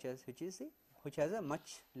layout which has a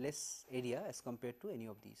much less area as compared to any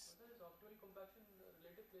of these. So this optimal compaction,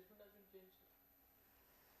 relative placement has been changed.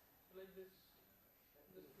 So like this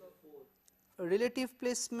block. Relative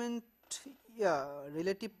placement, yeah,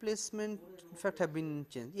 relative placement in fact have been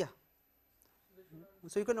changed, yeah.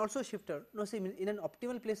 So you can also shift out, no, see, in an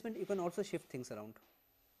optimal placement you can also shift things around.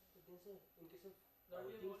 That we have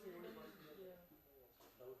already done. Yeah.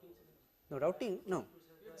 No routing, no,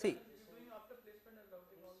 see, We're doing after placement and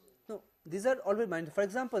routing also. no, these are always mind. For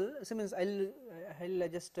example, so means I'll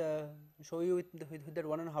just show you with that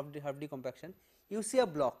 1.5D half D compaction. You see a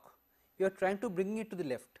block, you are trying to bring it to the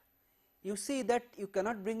left. You see that you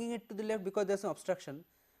cannot bringing it to the left because there is an obstruction,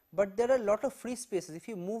 but there are a lot of free spaces. If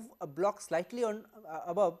you move a block slightly on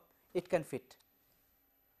above, it can fit.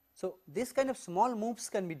 So this kind of small moves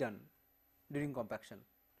can be done during compaction.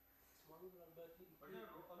 But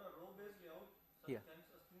on a row based layout, Yeah. can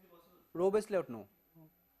such thing be possible? Row based layout, no.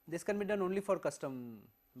 This can be done only for custom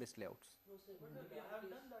based layouts. But we have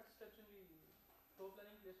done that steps in the floor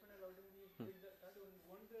planning, placement and routing. We did that.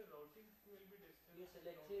 Won't the routing will be disturbed? Yes,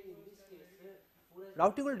 like say in this case,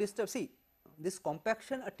 Routing will disturb. See, this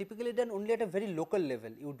compaction are typically done only at a very local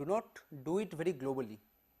level. You do not do it very globally,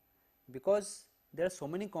 because there are so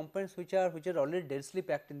many components which are already densely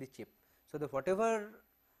packed in the chip. So the whatever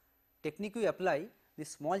technique we apply, the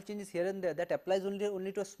small changes here and there, that applies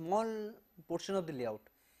only to a small portion of the layout.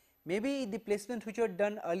 Maybe the placement which you had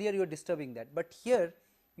done earlier, you are disturbing that, but here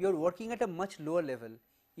you are working at a much lower level.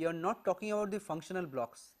 You are not talking about the functional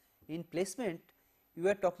blocks. In placement, you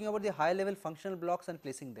are talking about the higher level functional blocks and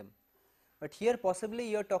placing them, but here possibly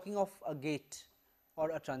you are talking of a gate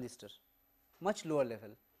or a transistor, much lower level.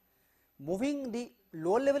 Moving the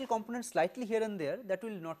lower level components slightly here and there, that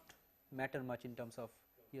will not matter much in terms of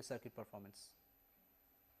your circuit performance.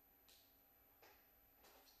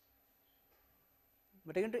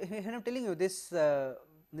 But again, I am telling you, this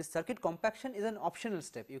this circuit compaction is an optional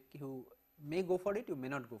step. You may go for it, you may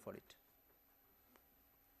not go for it.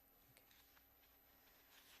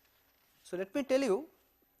 So let me tell you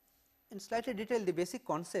in slightly detail the basic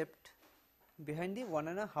concept behind the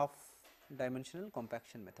 1.5 dimensional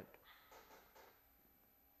compaction method.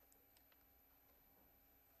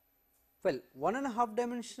 Well, 1.5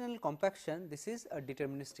 dimensional compaction, this is a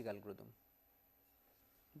deterministic algorithm,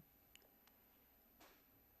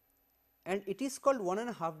 and it is called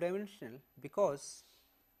 1.5 dimensional because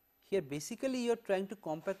here basically you are trying to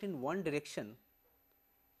compact in one direction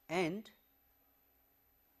and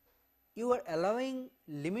you are allowing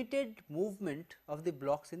limited movement of the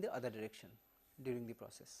blocks in the other direction during the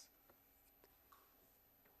process.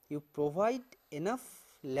 You provide enough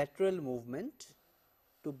lateral movement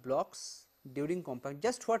to blocks during compact,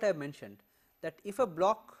 just what I have mentioned, that if a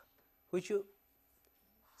block which you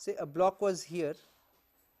say a block was here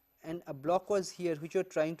and a block was here which you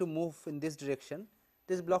are trying to move in this direction,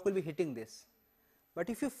 this block will be hitting this. But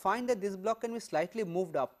if you find that this block can be slightly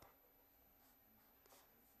moved up,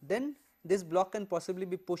 then this block can possibly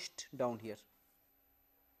be pushed down here.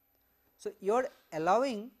 So you are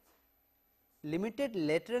allowing limited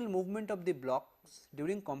lateral movement of the blocks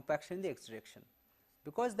during compaction in the x direction.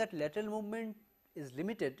 Because that lateral movement is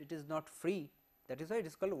limited, it is not free, that is why it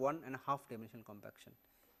is called 1.5 dimensional compaction.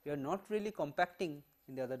 You are not really compacting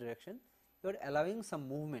in the other direction, you are allowing some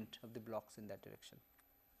movement of the blocks in that direction.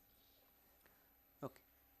 Okay.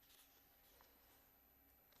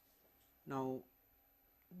 Now,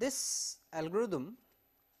 this algorithm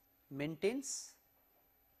maintains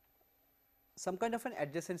some kind of an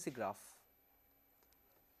adjacency graph.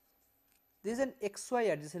 This is an xy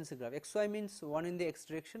adjacency graph. Xy means one in the x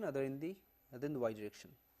direction, other in the y direction.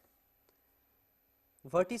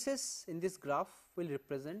 vertices in this graph will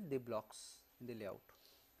represent the blocks in the layout.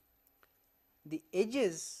 The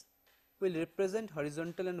edges will represent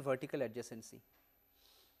horizontal and vertical adjacency.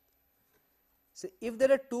 So, if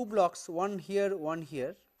there are two blocks, one here,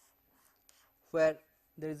 where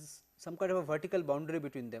there is some kind of a vertical boundary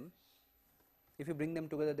between them, if you bring them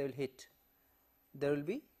together they will hit, there will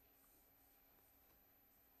be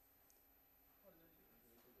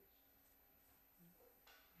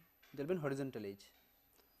horizontal edge.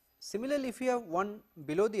 Similarly, if you have one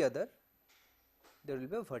below the other, there will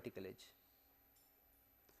be a vertical edge.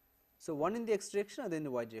 So, one in the x direction, other in the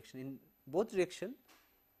y direction. In both direction,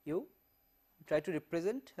 you try to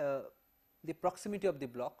represent the proximity of the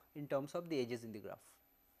block in terms of the edges in the graph.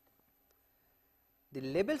 The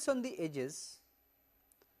labels on the edges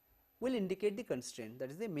will indicate the constraint, that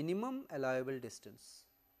is the minimum allowable distance,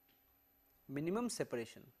 minimum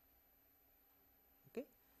separation. Okay.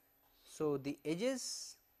 So, the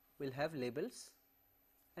edges will have labels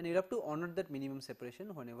and you have to honor that minimum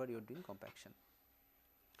separation whenever you are doing compaction.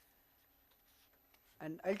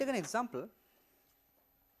 And I will take an example.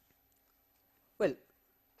 Well,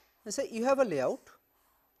 let us say you have a layout,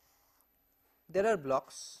 there are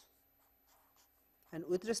blocks, and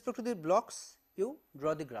with respect to the blocks you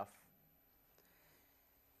draw the graph.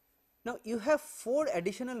 Now, you have 4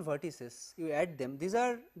 additional vertices, you add them, these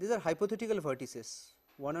are hypothetical vertices,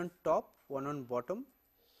 one on top, one on bottom,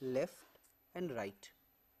 left and right.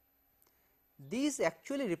 These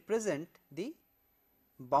actually represent the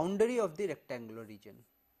boundary of the rectangular region,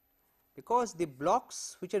 because the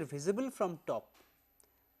blocks which are visible from top,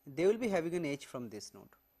 they will be having an edge from this node.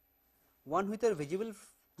 One which are visible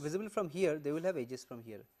from here, they will have edges from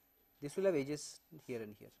here. This will have edges here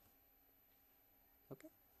and here. Okay.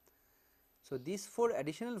 So, these 4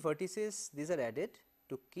 additional vertices, these are added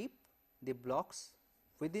to keep the blocks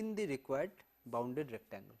within the required bounded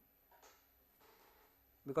rectangle,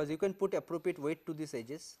 because you can put appropriate weight to these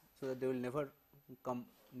edges, so that they will never come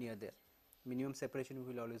near there, minimum separation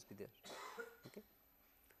will always be there. Okay.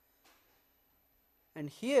 And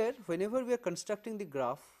here, whenever we are constructing the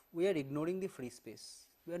graph, we are ignoring the free space,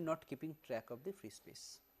 we are not keeping track of the free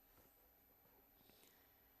space.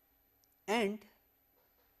 And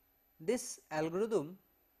this algorithm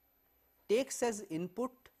takes as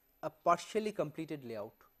input a partially completed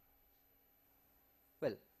layout.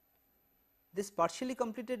 Well, this partially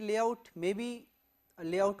completed layout may be a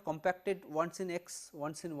layout compacted once in x,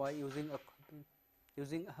 once in y using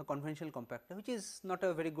a conventional compactor, which is not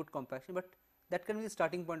a very good compaction, but that can be the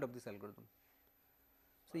starting point of this algorithm.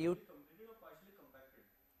 So, you completed or partially compacted?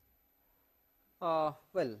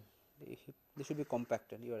 Well, they should be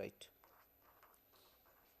compacted, you are right,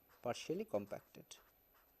 partially compacted.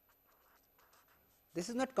 This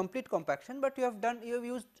is not complete compaction, but you have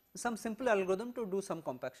used some simple algorithm to do some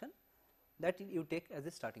compaction, that you take as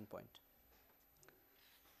a starting point.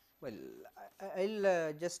 Well, I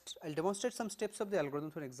will demonstrate some steps of the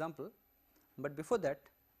algorithm for example, but before that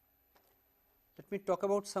let me talk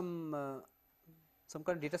about some kind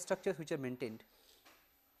of data structures which are maintained.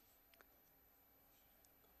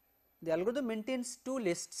 The algorithm maintains 2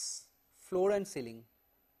 lists, floor and ceiling.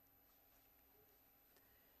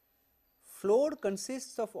 Floor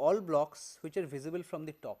consists of all blocks which are visible from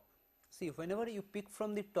the top. See, whenever you pick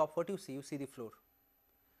from the top, what you see? You see the floor.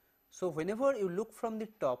 So, whenever you look from the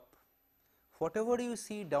top, whatever you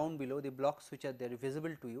see down below, the blocks which are there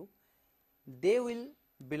visible to you, they will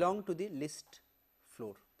belong to the list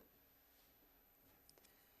floor.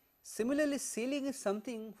 Similarly, ceiling is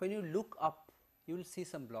something when you look up, you will see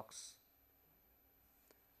some blocks.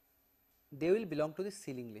 They will belong to the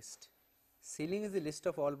ceiling list. Ceiling is the list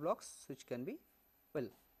of all blocks which can be, well,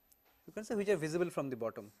 you can say which are visible from the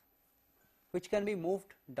bottom, which can be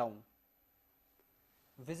moved down.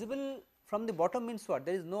 Visible from the bottom means what?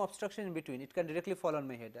 There is no obstruction in between, it can directly fall on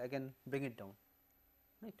my head, I can bring it down,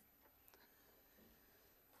 right.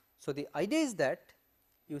 So, the idea is that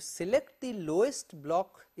you select the lowest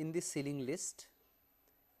block in the ceiling list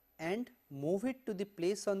and move it to the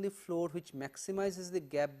place on the floor which maximizes the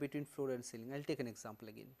gap between floor and ceiling. I will take an example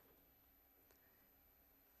again.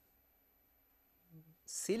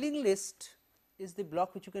 Ceiling list is the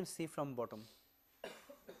block which you can see from bottom.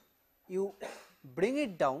 You bring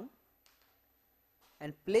it down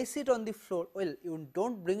and place it on the floor. Well, you do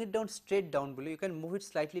not bring it down straight down below, you can move it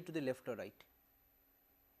slightly to the left or right.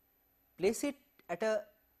 Place it at a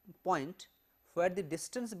point where the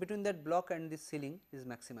distance between that block and the ceiling is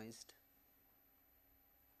maximized.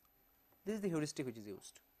 This is the heuristic which is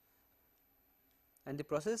used, and the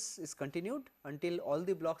process is continued until all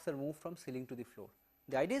the blocks are moved from ceiling to the floor.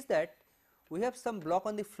 The idea is that we have some block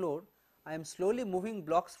on the floor, I am slowly moving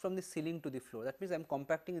blocks from the ceiling to the floor. That means I am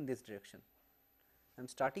compacting in this direction. I am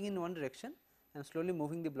starting in one direction, I am slowly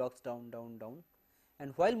moving the blocks down, down, down,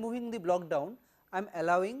 and while moving the block down, I am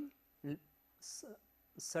allowing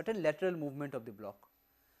certain lateral movement of the block.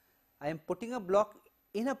 I am putting a block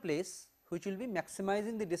in a place which will be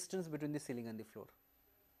maximizing the distance between the ceiling and the floor.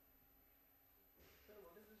 Sir,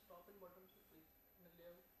 what is this top and bottom in the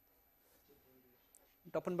layout?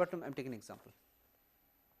 Top and bottom, I am taking an example.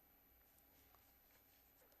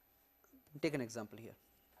 Take an example here.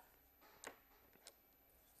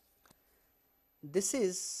 This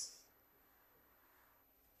is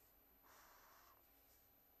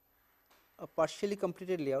a partially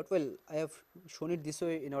completed layout. Well, I have shown it this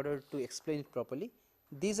way in order to explain it properly.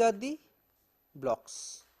 These are the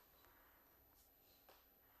blocks.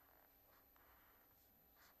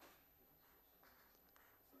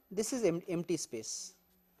 This is empty space.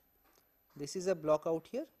 This is a block out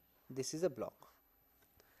here, this is a block.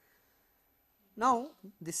 Now,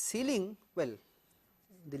 the ceiling, well,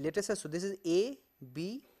 the letters are, so this is A,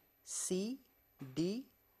 B, C, D,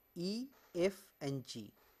 E, F and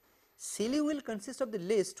G. Ceiling will consist of the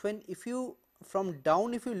list when if you from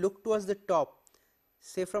down, if you look towards the top,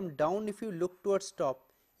 say from down if you look towards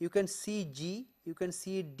top, you can see G, you can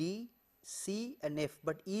see D, C and F,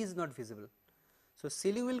 but E is not visible. So,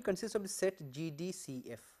 ceiling will consist of the set G, D, C,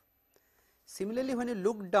 F. Similarly, when you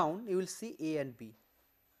look down, you will see A and B.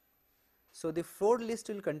 So, the floor list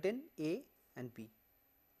will contain A and B.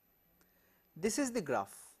 This is the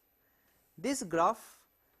graph. This graph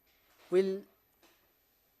will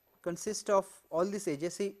consist of all these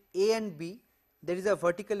edges. See A and B, there is a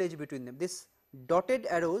vertical edge between them. This dotted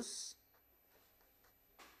arrows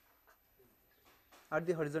are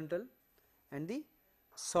the horizontal and the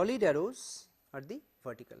solid arrows are the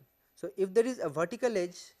vertical. So, if there is a vertical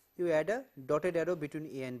edge, you add a dotted arrow between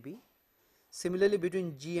A and B. Similarly,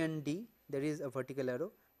 between G and D, there is a vertical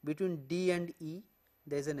arrow. Between D and E,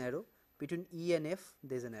 there is an arrow. Between E and F,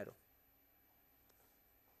 there is an arrow.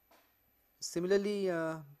 Similarly,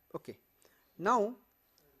 okay. Now,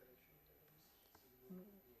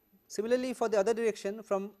 similarly for the other direction,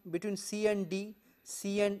 from between C and D,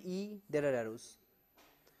 C and E, there are arrows.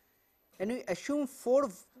 And we assume four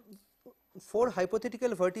hypothetical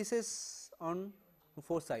vertices on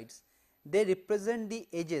four sides. They represent the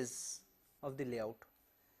edges of the layout.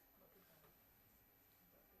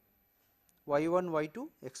 Y1, Y2,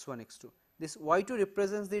 X1, X2. This Y2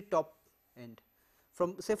 represents the top end.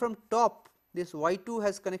 From say from top, this Y2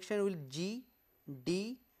 has connection with G,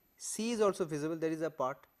 D, C is also visible, there is a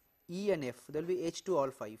part, E and F, there will be edge to all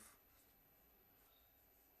 5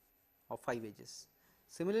 or 5 edges.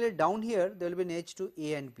 Similarly, down here there will be an edge to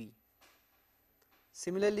A and B.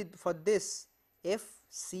 Similarly, for this F,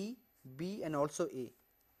 C, B and also A.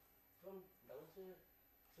 From downside,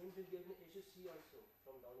 since we given edge to C also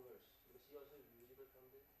from downwards, because C also is visible from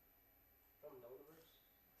there. From downwards.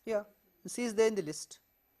 Yeah, C is there in the list.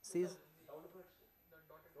 C is Downwards.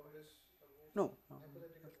 From this no.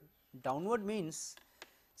 hypothetical. Downward means,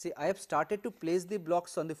 see, I have started to place the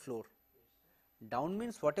blocks on the floor. Down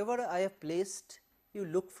means whatever I have placed, you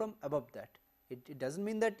look from above that. It does not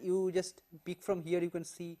mean that you just peek from here, you can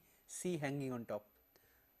see C hanging on top.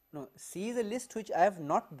 No, C is a list which I have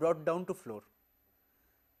not brought down to floor.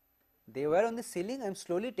 They were on the ceiling, I am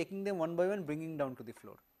slowly taking them one by one, bringing down to the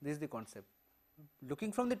floor. This is the concept.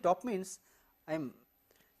 Looking from the top means I am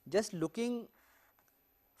just looking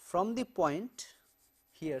from the point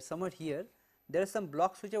here, somewhere here, there are some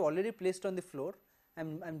blocks which I have already placed on the floor. I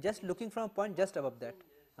am just looking from a point just above that.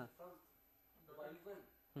 From Y1,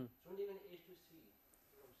 so even edge to C.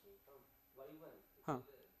 From Y1, Huh.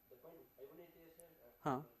 the point Y1 is there.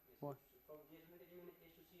 Huh. What? From there, even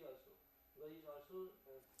edge to C also. Because it's also.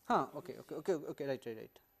 Okay, right.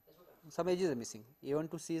 That's what I'm Some edges are missing. A1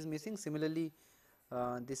 to C is missing. Similarly,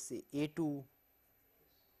 this A2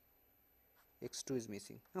 X2 is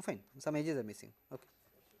missing. Oh, fine. Some edges are missing. Okay,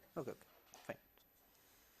 fine.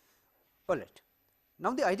 All right.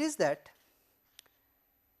 Now the idea is that,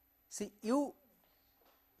 see, you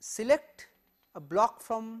select a block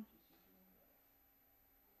from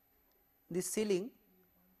the ceiling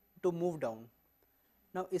to move down.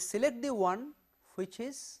 Now you select the one which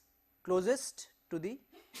is closest to the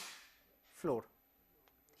floor.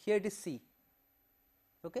 Here it is C.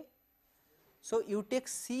 Okay. So you take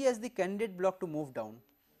C as the candidate block to move down.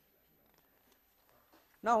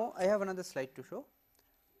 Now I have another slide to show.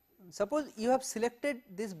 Suppose you have selected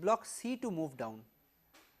this block C to move down.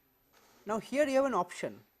 Now here you have an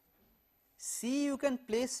option. C you can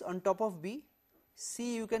place on top of B,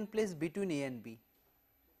 C you can place between A and B.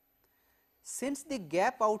 since the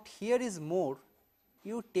gap out here is more,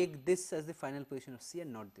 you take this as the final position of C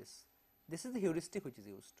and not this. This is the heuristic which is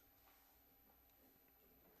used.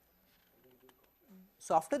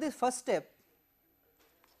 So, after this first step,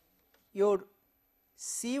 your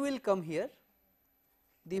C will come here,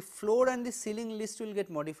 the floor and the ceiling list will get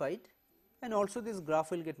modified, and also this graph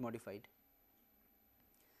will get modified.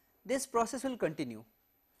 This process will continue.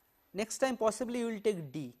 Next time possibly you will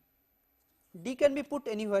take D. D can be put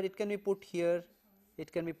anywhere, it can be put here,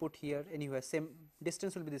 it can be put here, anywhere, same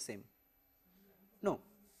distance will be the same. No,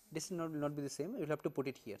 distance will not be the same, you will have to put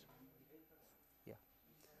it here. Yeah.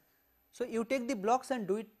 So, you take the blocks and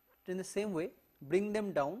do it in the same way, bring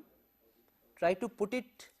them down, try to put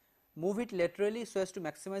it, move it laterally so as to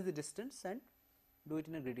maximize the distance, and do it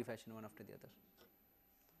in a greedy fashion one after the other.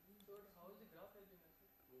 So how is the graph helping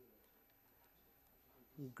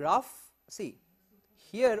us? Graph, see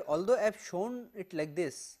here, although I have shown it like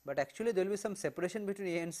this, but actually there will be some separation between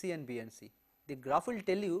A and C and B and C. The graph will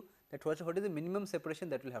tell you that what is the minimum separation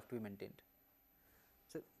that will have to be maintained.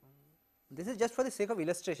 So, this is just for the sake of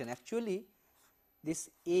illustration. Actually, this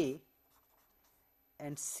A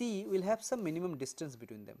and C will have some minimum distance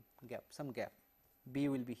between them, gap, some gap. B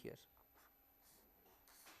will be here.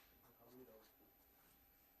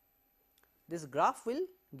 This graph will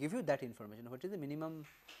give you that information, what is the minimum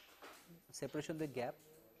separation of the gap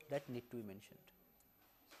that need to be mentioned.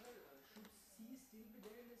 Sir, should C still be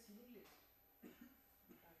there in the ceiling list?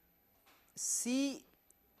 C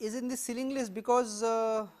is in the ceiling list because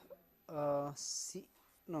C,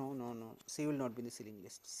 no, C will not be in the ceiling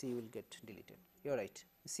list, C will get deleted, you are right.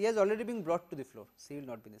 C has already been brought to the floor, C will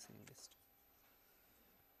not be in the ceiling list.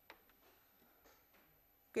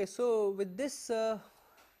 Okay, so with this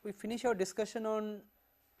we finish our discussion on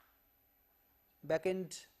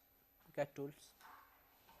backend CAD tools.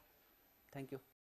 Thank you.